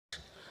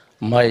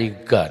My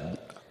God,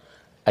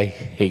 I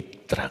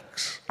hate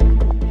trucks.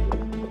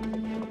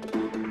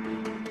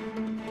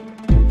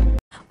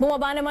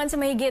 Bumaba naman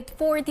sa mahigit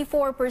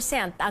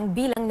 44% ang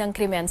bilang ng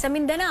krimen sa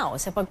Mindanao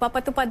sa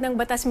pagpapatupad ng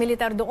batas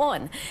militar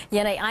doon.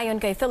 Yan ay ayon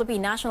kay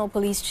Philippine National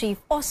Police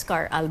Chief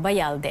Oscar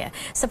Albayalde.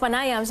 Sa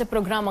panayam sa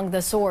programang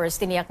The Source,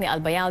 tiniyak ni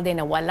Albayalde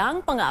na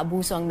walang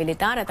pang-aabuso ang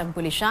militar at ang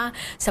pulisya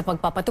sa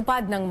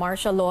pagpapatupad ng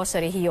martial law sa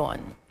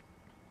rehiyon.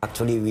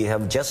 Actually, we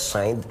have just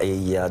signed a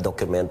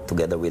document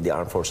together with the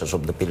Armed Forces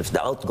of the Philippines, the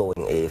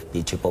outgoing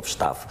AFP Chief of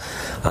Staff,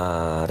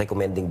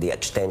 recommending the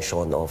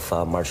extension of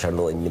martial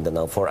law in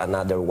Mindanao for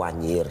another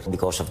 1 year.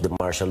 Because of the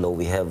martial law,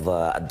 we have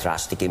a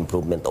drastic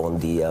improvement on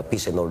the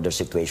peace and order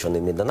situation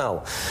in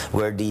Mindanao,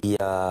 where the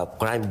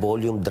crime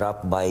volume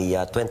dropped by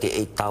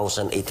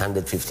 28,853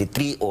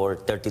 or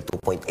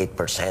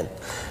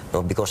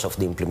 32.8%, because of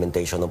the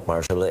implementation of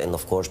martial law and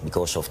of course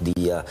because of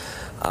the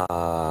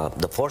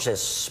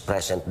forces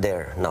present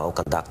there now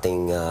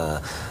conducting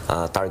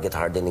target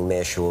hardening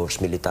measures,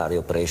 military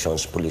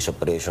operations, police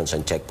operations,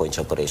 and checkpoints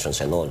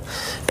operations and all.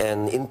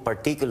 And in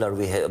particular,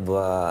 we have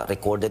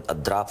recorded a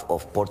drop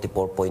of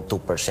 44.2%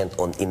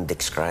 on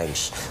index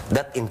crimes.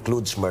 That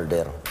includes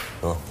murder,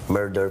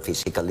 murder,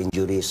 physical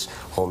injuries,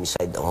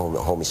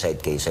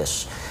 homicide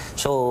cases.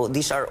 So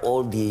these are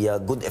all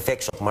the good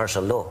effects of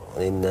martial law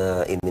in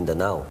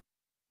Mindanao.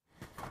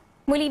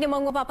 Muli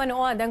namang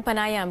mapapanood ang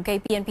panayam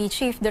kay PNP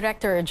Chief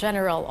Director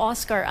General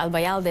Oscar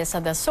Albayalde sa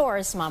The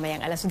Source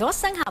mamayang alas 2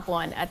 ng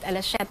hapon at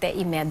alas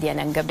 7:30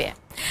 ng gabi.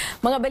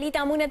 Mga balita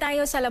muna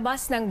tayo sa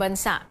labas ng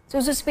bansa.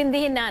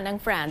 Sususpindihin na ng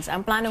France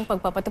ang planong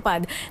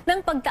pagpapatupad ng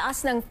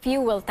pagtaas ng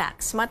fuel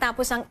tax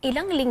matapos ang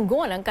ilang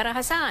linggo ng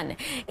karahasan.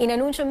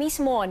 Inanunsyo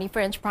mismo ni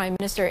French Prime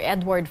Minister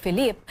Edouard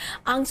Philippe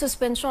ang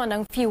suspensyon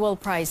ng fuel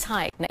price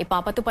hike na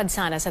ipapatupad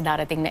sana sa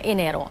darating na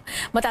Enero.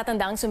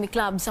 Matatanda ang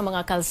sumiklab sa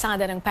mga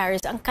kalsada ng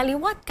Paris ang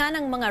kaliwat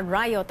kanang mga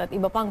riot at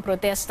iba pang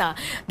protesta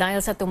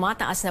dahil sa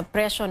tumataas na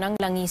presyo ng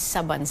langis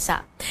sa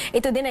bansa.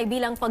 Ito din ay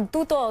bilang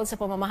pagtutol sa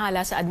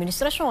pamamahala sa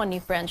administrasyon ni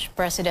French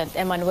President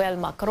Emmanuel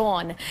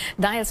Macron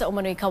dahil sa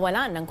umano'y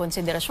kawalan ng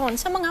konsiderasyon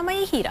sa mga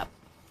mahihirap.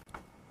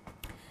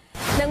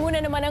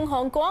 Nanguna naman ang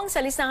Hong Kong sa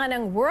listahan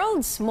ng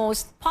world's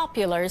most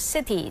popular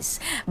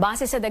cities.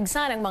 Base sa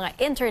dagsa ng mga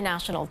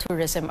international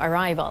tourism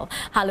arrival,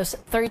 halos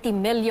 30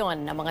 million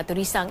na mga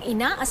turista ang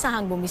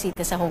inaasahang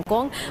bumisita sa Hong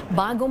Kong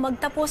bago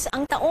magtapos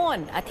ang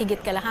taon at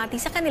higit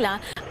kalahati sa kanila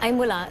ay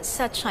mula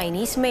sa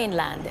Chinese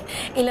mainland.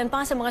 Ilan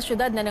pa sa mga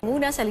syudad na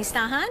nanguna sa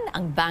listahan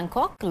ang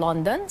Bangkok,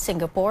 London,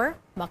 Singapore,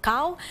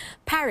 Macau,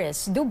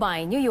 Paris,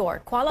 Dubai, New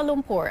York, Kuala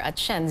Lumpur at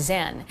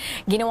Shenzhen.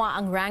 Ginawa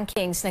ang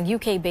rankings ng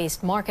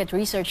UK-based market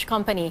research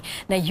company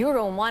na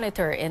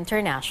Euromonitor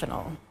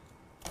International.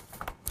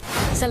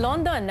 Sa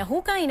London,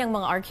 nahukay ng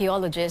mga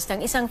archaeologist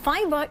ang isang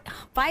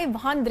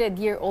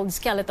 500-year-old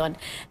skeleton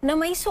na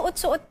may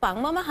suot-suot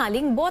pang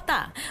mamahaling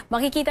bota.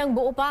 Makikitang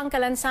buo pa ang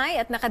kalansay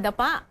at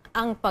nakadapa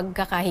ang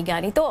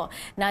pagkakahiga nito.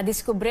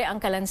 Nadiskubre ang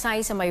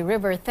kalansay sa may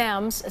River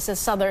Thames sa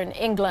southern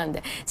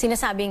England.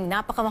 Sinasabing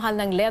napakamahal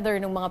ng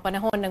leather ng mga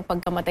panahon ng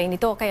pagkamatay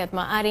nito kaya't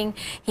maaring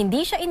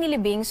hindi siya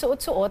inilibing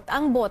suot-suot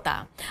ang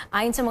bota.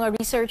 Ayon sa mga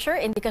researcher,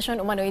 indikasyon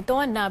umano ito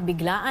na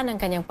biglaan ang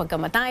kanyang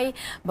pagkamatay,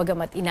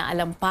 bagamat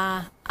inaalam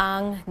pa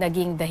ang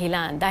naging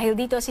dahilan. Dahil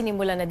dito,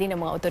 sinimulan na din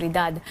ng mga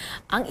otoridad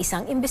ang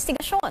isang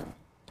investigasyon.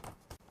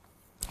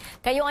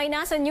 Kayo ay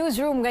nasa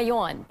newsroom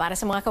ngayon. Para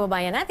sa mga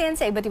kababayan natin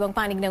sa iba't ibang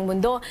panig ng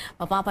mundo,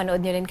 mapapanood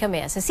nyo rin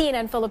kami sa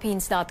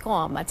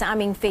cnnphilippines.com at sa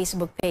aming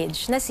Facebook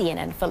page na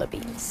CNN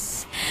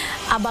Philippines.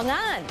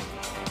 Abangan!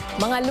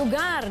 Mga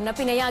lugar na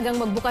pinayagang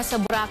magbukas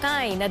sa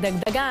Boracay na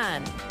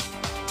dagdagan.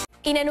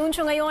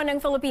 Inanunsyo ngayon ng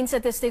Philippine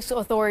Statistics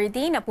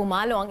Authority na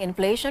pumalo ang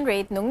inflation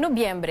rate noong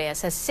Nobyembre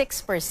sa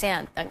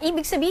 6%. Ang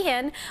ibig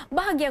sabihin,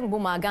 bahagyang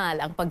bumagal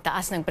ang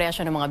pagtaas ng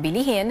presyo ng mga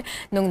bilihin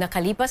noong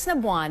nakalipas na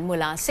buwan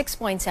mula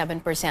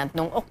 6.7%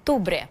 noong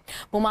Oktubre.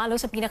 Pumalo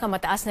sa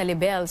pinakamataas na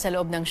level sa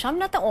loob ng 9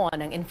 na taon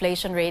ang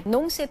inflation rate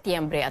noong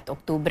Setyembre at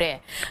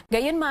Oktubre.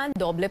 Gayunman,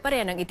 doble pa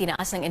rin ang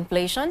itinaas ng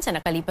inflation sa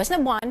nakalipas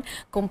na buwan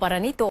kumpara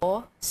nito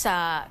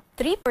sa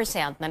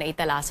 3% na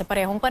naitala sa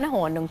parehong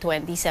panahon noong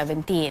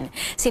 2017.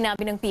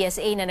 Sinabi ng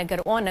PSA na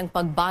nagkaroon ng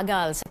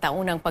pagbagal sa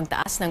taunang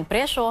pagtaas ng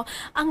presyo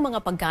ang mga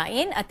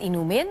pagkain at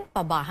inumin,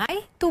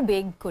 pabahay,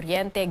 tubig,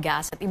 kuryente,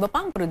 gas at iba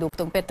pang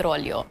produktong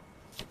petrolyo.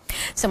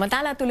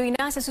 Samantala, tuloy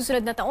na sa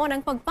susunod na taon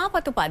ang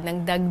pagpapatupad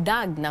ng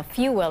dagdag na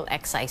fuel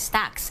excise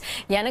tax.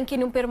 Yan ang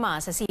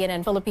kinumpirma sa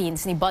CNN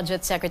Philippines ni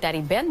Budget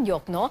Secretary Ben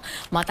Diokno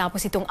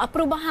matapos itong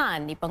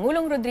aprubahan ni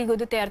Pangulong Rodrigo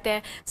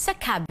Duterte sa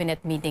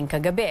cabinet meeting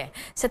kagabi.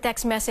 Sa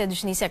text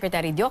message ni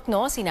Secretary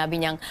Diokno, sinabi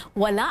niyang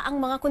wala ang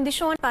mga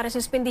kondisyon para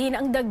suspindihin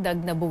ang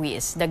dagdag na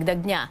buwis.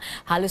 Dagdag niya,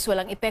 halos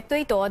walang epekto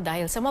ito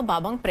dahil sa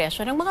mababang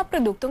presyo ng mga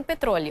produktong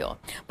petrolyo.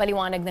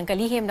 Paliwanag ng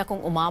kalihim na kung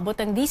umabot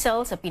ang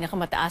diesel sa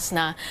pinakamataas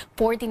na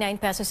 49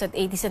 pesos at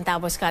 80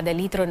 centavos kada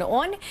litro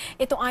noon.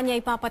 Ito anya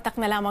ipapatak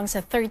na lamang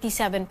sa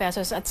 37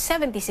 pesos at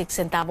 76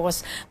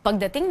 centavos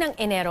pagdating ng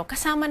Enero,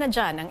 kasama na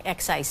dyan ang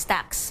excise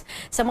tax.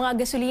 Sa mga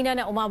gasolina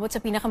na umabot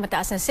sa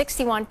pinakamataas na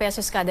 61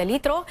 pesos kada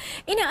litro,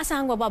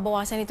 inaasahang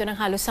mababawasan ito ng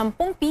halos 10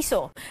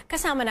 piso,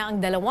 kasama na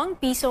ang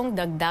 2 pisong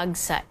dagdag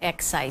sa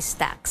excise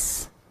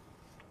tax.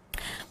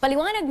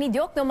 Paliwanag ni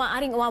Diok na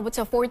maaaring umabot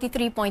sa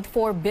 43.4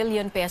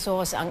 billion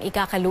pesos ang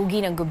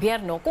ikakalugi ng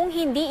gobyerno kung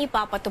hindi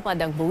ipapatupad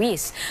ang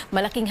buwis.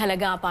 Malaking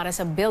halaga para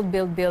sa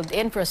Build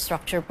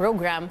Infrastructure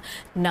Program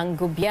ng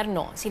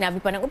gobyerno.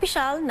 Sinabi pa ng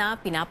opisyal na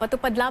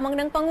pinapatupad lamang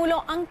ng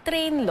Pangulo ang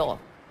train law.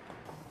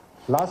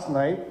 Last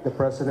night, the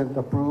President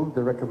approved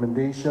the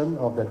recommendation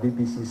of the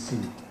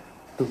DBCC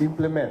to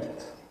implement,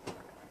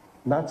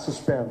 not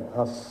suspend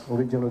as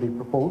originally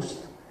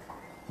proposed,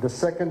 the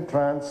second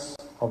tranche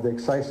of the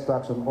excise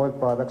tax on oil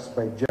products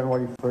by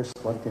January 1st,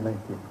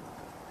 2019.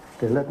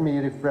 Okay, let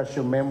me refresh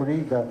your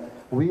memory that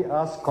we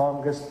asked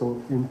Congress to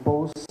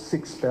impose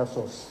 6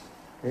 pesos,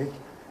 okay?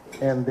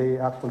 And they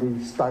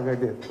actually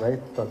staggered it,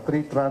 right? So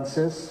 3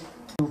 tranches,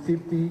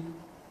 250,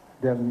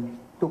 then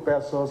 2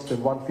 pesos, then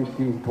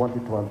 150 in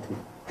 2020.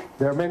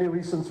 There are many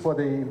reasons for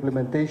the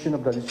implementation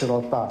of the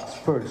additional tax.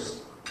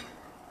 First,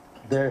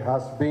 there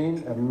has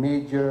been a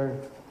major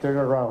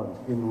turnaround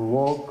in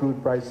world crude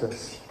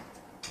prices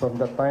from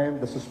the time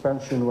the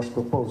suspension was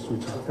proposed,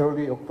 which is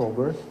early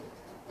October,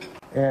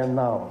 and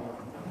now,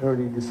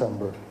 early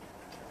December.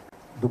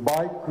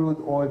 Dubai crude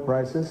oil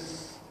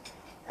prices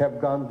have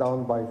gone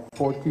down by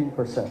 14%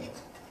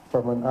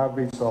 from an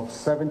average of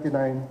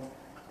 79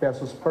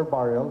 pesos per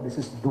barrel. This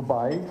is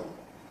Dubai,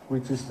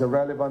 which is the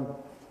relevant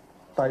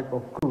type of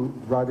crude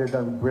rather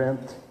than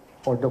Brent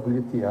or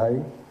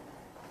WTI.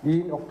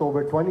 In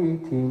October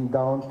 2018,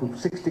 down to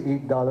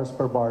 $68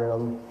 per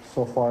barrel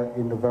so far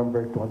in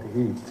November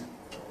 28.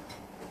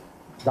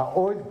 The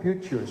oil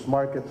futures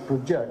market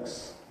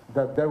projects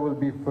that there will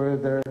be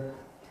further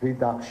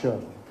reduction.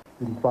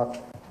 In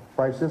fact,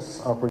 prices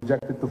are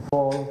projected to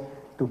fall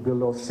to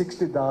below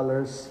 $60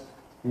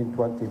 in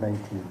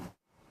 2019.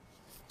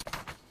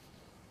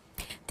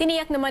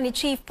 Tiniyak naman ni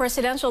Chief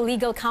Presidential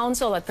Legal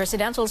Counsel at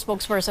Presidential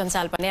Spokesperson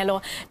Sal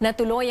Panelo na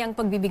tuloy ang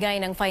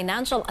pagbibigay ng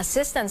financial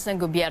assistance ng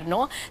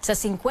gobyerno sa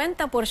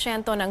 50%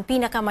 ng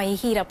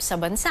pinakamahihirap sa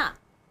bansa.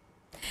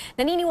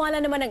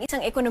 Naniniwala naman ang isang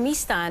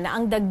ekonomista na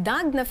ang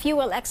dagdag na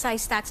fuel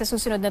excise tax sa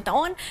susunod na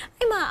taon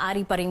ay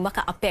maaari pa ring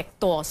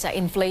makaapekto sa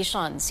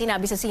inflation.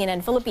 Sinabi sa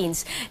CNN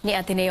Philippines ni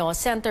Ateneo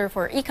Center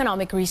for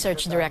Economic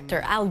Research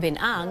Director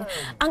Alvin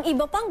Ang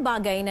iba pang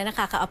bagay na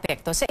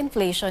nakakaapekto sa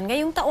inflation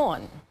ngayong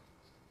taon.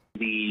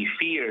 The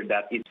fear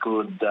that it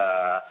could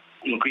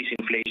increase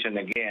inflation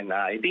again,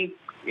 I think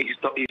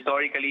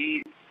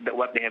historically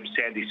what they have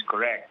said is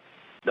correct.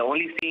 The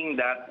only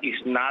thing that is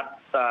not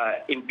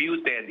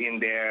imputed in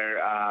their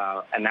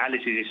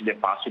analysis is the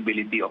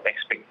possibility of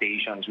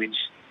expectations, which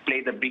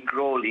played a big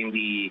role in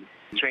the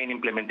train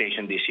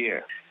implementation this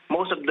year.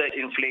 Most of the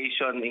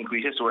inflation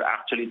increases were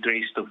actually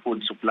traced to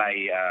food supply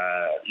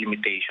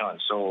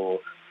limitations.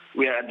 So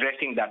we are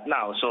addressing that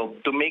now. So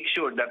to make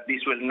sure that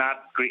this will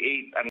not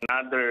create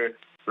another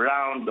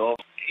round of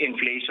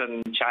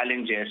inflation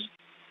challenges,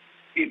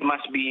 it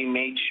must be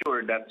made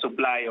sure that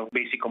supply of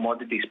basic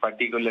commodities,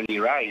 particularly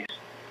rice,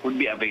 would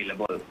be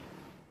available.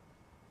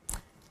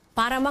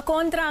 Para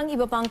makontra ang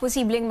iba pang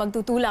posibleng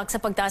magtutulak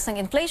sa pagtaas ng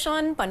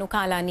inflation,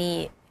 panukala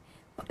ni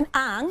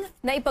Ang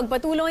na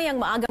ipagpatuloy ang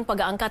maagang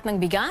pag-aangkat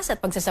ng bigas at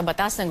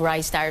pagsasabatas ng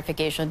rice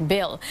tarification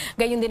bill.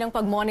 Gayon din ang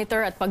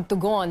pag-monitor at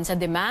pagtugon sa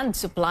demand,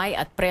 supply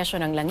at presyo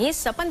ng langis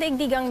sa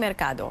pandaigdigang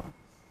merkado.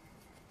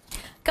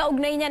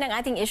 Kaugnay niya ng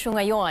ating issue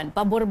ngayon,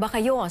 pabor ba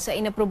kayo sa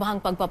inaprubahang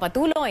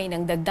pagpapatuloy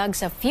ng dagdag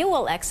sa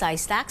fuel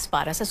excise tax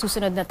para sa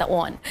susunod na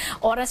taon?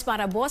 Oras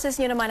para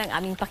boses niyo naman ang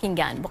aming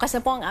pakinggan. Bukas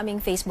na po ang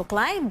aming Facebook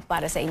Live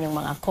para sa inyong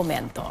mga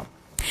komento.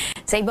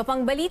 Sa iba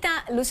pang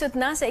balita, lusot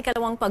na sa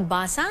ikalawang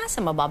pagbasa sa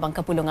mababang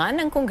kapulungan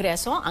ng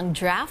Kongreso ang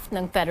draft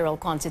ng Federal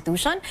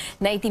Constitution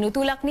na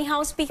itinutulak ni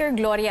House Speaker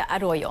Gloria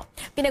Arroyo.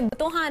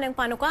 Pinagbotohan ng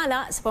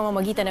panukala sa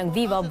pamamagitan ng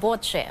Viva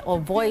Voce o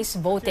voice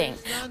voting.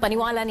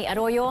 Paniwala ni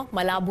Arroyo,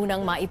 malabo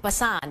nang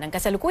maipasa ng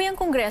kasalukuyang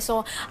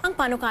Kongreso ang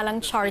panukalang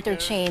charter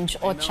change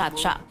o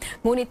CHATCHA.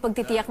 Ngunit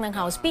pagtitiyak ng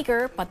House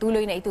Speaker,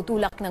 patuloy na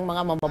itutulak ng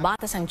mga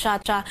mambabatas ang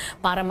CHATCHA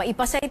para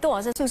maipasa ito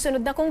sa susunod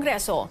na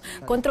Kongreso.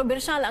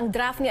 Kontrobersyal ang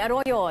draft ni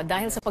Arroyo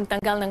dahil sa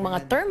pagtanggal ng mga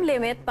term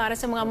limit para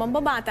sa mga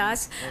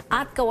mambabatas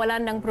at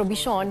kawalan ng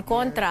probisyon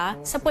kontra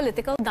sa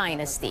political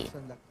dynasty.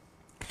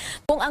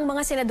 Kung ang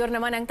mga senador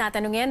naman ang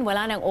tatanungin,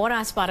 wala ng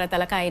oras para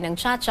talakayin ng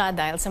CHATCHA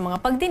dahil sa mga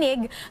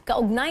pagdinig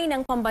kaugnay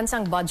ng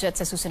pambansang budget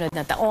sa susunod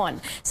na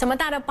taon.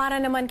 Samantala, para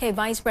naman kay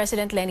Vice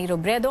President Leni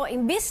Robredo,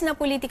 imbis na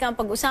politika ang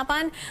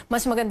pag-usapan,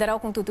 mas maganda raw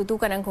kung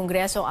tututukan ng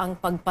Kongreso ang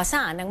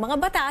pagpasa ng mga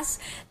batas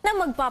na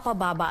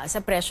magpapababa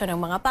sa presyo ng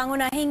mga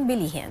pangunahing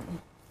bilihin.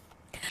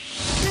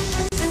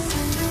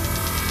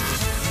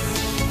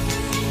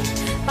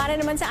 Para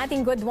naman sa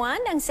ating Good One,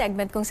 ang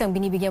segment kung saan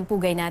binibigyang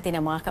pugay natin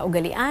ang mga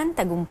kaugalian,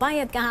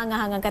 tagumpay at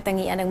kahangahangang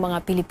katangian ng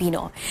mga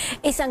Pilipino.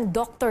 Isang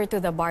doctor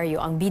to the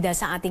barrio ang bida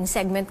sa ating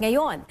segment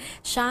ngayon.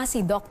 Siya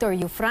si Dr.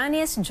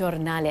 Eufranes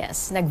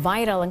Jornales.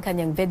 Nag-viral ang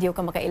kanyang video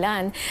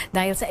kamakailan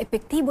dahil sa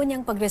epektibo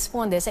niyang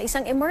pagresponde sa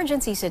isang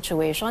emergency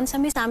situation sa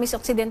Misamis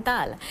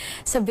Occidental.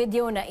 Sa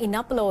video na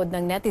in-upload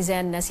ng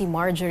netizen na si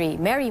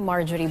Mary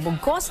Marjorie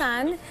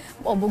Bugsokan,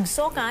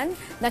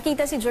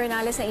 nakita si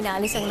Jornales na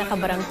inaalis ang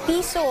nakabarang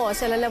piso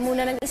sa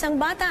lalamunan ng isang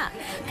bata.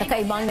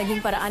 Kakaibang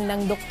naging paraan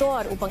ng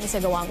doktor upang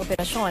isagawa ang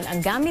operasyon. Ang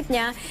gamit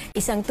niya,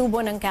 isang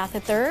tubo ng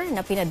catheter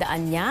na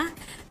pinadaanan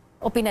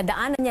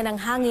niya ng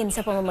hangin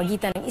sa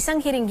pamamagitan ng isang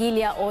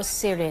hiringgilya o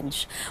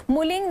syringe.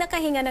 Muling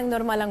nakahinga ng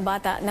normal ang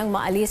bata nang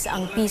maalis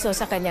ang piso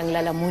sa kanyang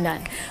lalamunan.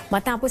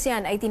 Matapos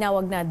yan ay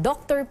tinawag na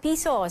Dr.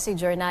 Piso si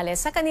Jornales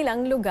sa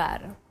kanilang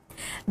lugar.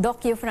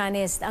 Doc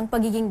Eufranes, ang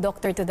pagiging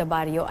doctor to the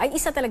barrio ay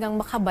isa talagang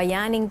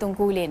makabayaning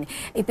tungkulin.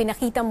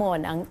 Ipinakita mo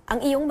ang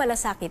iyong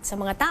malasakit sa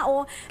mga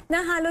tao na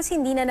halos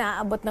hindi na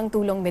naaabot ng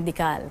tulong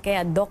medikal.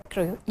 Kaya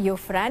Dr.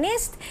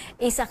 Eufranes,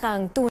 isa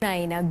kang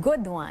tunay na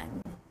good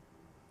one.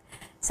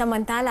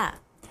 Samantala,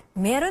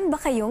 meron ba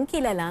kayong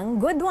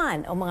kilalang good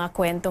one o mga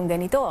kwentong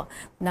ganito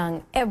ng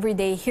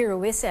everyday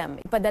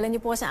heroism? Ipadala niyo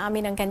po sa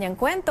amin ang kanyang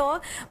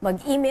kwento.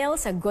 Mag-email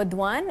sa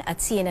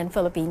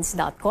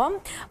goodone@cnnphilippines.com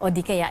o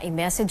di kaya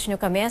i-message niyo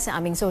kami sa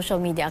aming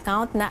social media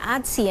account na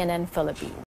 @CNNPhilippines.